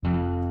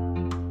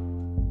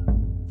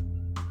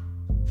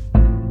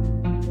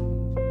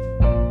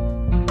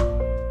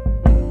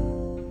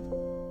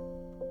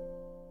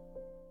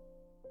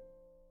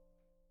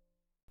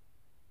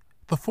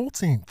The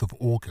 14th of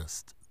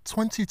August,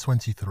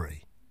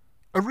 2023.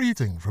 A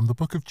reading from the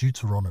book of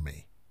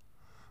Deuteronomy.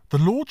 The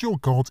Lord your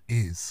God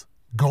is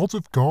God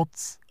of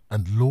gods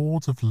and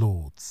Lord of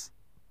lords.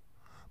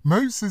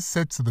 Moses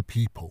said to the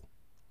people,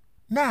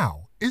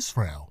 "Now,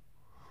 Israel,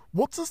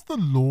 what does the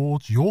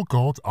Lord your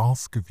God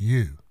ask of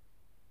you?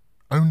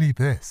 Only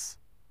this,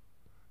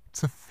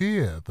 to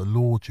fear the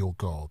Lord your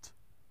God,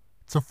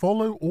 to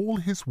follow all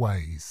his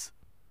ways,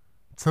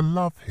 to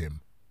love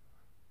him,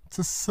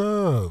 to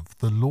serve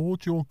the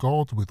Lord your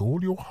God with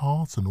all your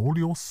heart and all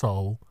your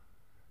soul,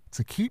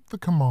 to keep the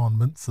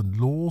commandments and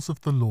laws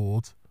of the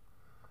Lord,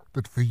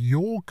 that for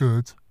your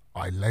good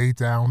I lay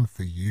down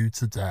for you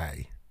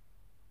today.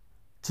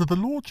 To the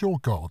Lord your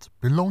God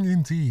belong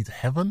indeed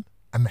heaven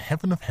and the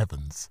heaven of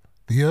heavens,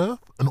 the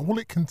earth and all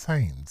it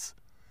contains.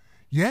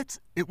 Yet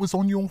it was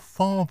on your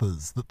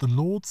fathers that the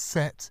Lord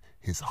set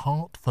his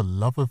heart for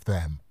love of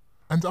them,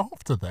 and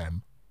after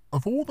them,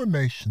 of all the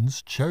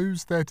nations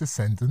chose their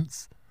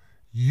descendants,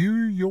 you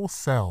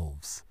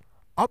yourselves,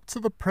 up to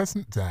the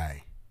present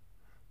day.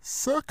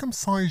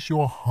 Circumcise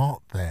your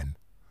heart then,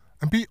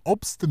 and be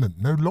obstinate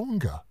no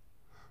longer.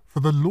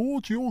 For the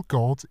Lord your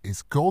God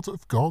is God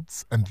of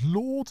gods and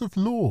Lord of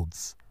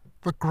lords,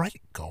 the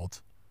great God,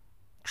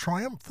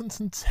 triumphant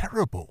and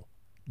terrible,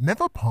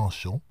 never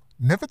partial,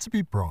 never to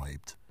be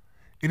bribed.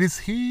 It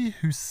is he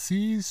who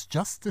sees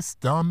justice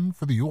done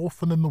for the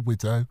orphan and the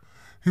widow,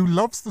 who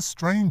loves the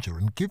stranger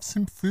and gives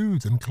him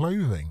food and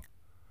clothing.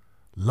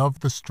 Love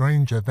the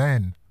stranger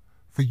then,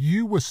 for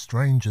you were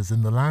strangers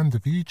in the land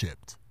of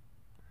Egypt.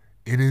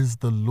 It is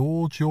the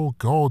Lord your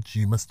God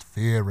you must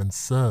fear and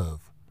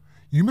serve.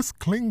 You must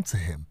cling to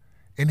him.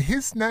 In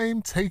his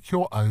name take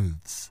your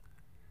oaths.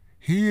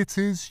 He it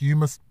is you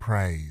must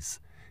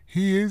praise.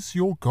 He is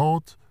your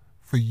God.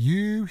 For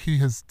you he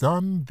has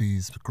done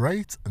these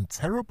great and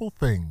terrible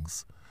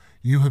things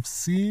you have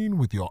seen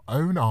with your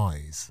own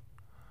eyes.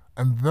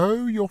 And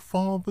though your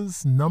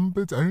fathers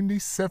numbered only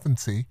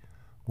 70,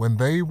 when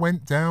they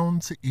went down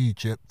to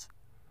Egypt,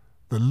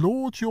 the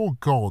Lord your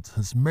God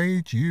has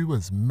made you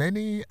as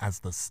many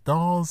as the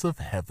stars of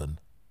heaven."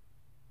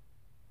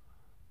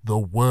 The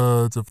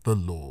word of the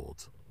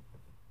Lord.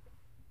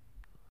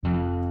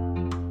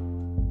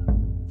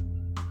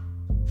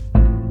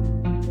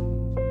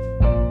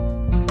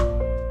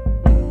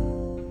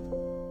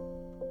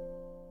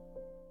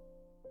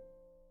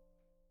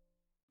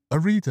 A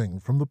reading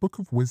from the book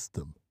of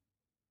Wisdom.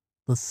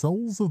 The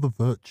souls of the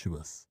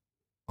virtuous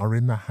are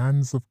in the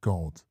hands of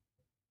God.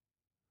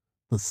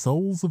 The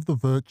souls of the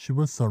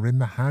virtuous are in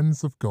the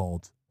hands of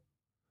God.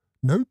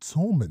 No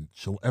torment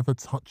shall ever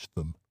touch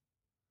them.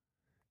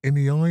 In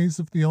the eyes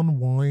of the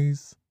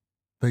unwise,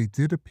 they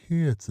did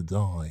appear to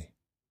die.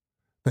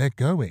 Their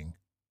going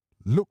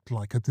looked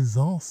like a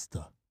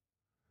disaster.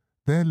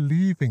 Their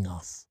leaving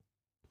us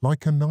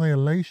like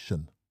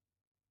annihilation.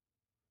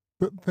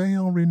 But they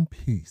are in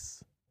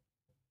peace.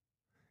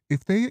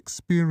 If they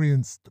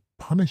experienced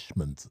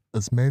punishment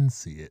as men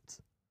see it,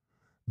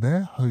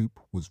 their hope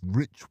was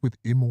rich with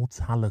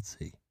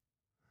immortality.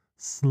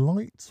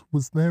 Slight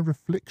was their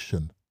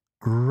affliction,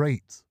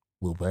 great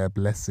will their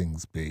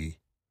blessings be.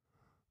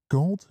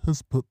 God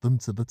has put them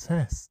to the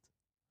test,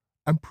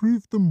 and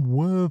proved them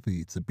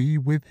worthy to be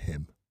with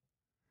him.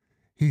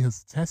 He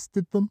has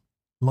tested them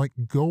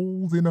like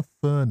gold in a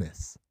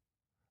furnace,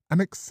 and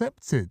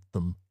accepted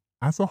them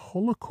as a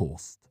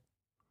holocaust.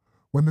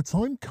 When the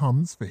time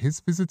comes for his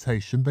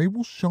visitation, they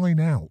will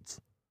shine out.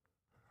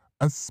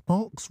 As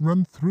sparks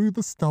run through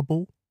the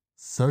stubble,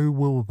 so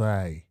will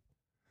they.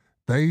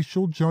 They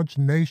shall judge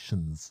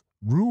nations,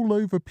 rule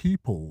over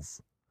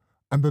peoples,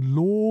 and the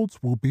Lord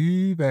will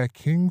be their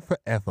king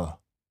forever.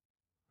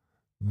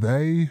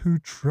 They who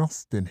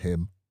trust in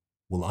him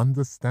will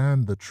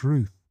understand the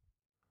truth.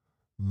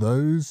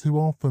 Those who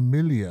are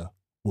familiar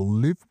will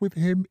live with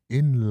him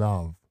in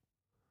love.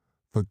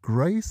 For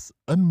grace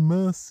and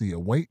mercy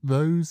await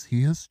those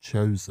he has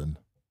chosen.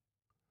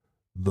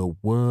 The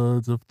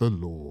word of the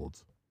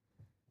Lord.